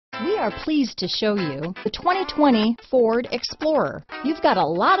We are pleased to show you the 2020 Ford Explorer. You've got a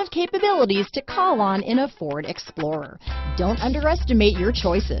lot of capabilities to call on in a Ford Explorer. Don't underestimate your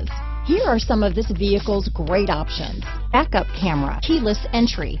choices. Here are some of this vehicle's great options: backup camera, keyless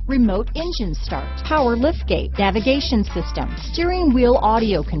entry, remote engine start, power liftgate, navigation system, steering wheel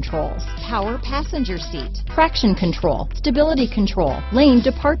audio controls, power passenger seat, traction control, stability control, lane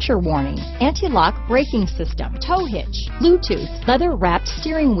departure warning, anti-lock braking system, tow hitch, Bluetooth, leather-wrapped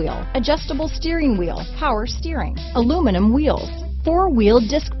steering wheel, adjustable steering wheel, power steering, aluminum wheels, four-wheel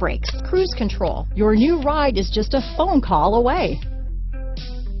disc brakes, cruise control. Your new ride is just a phone call away.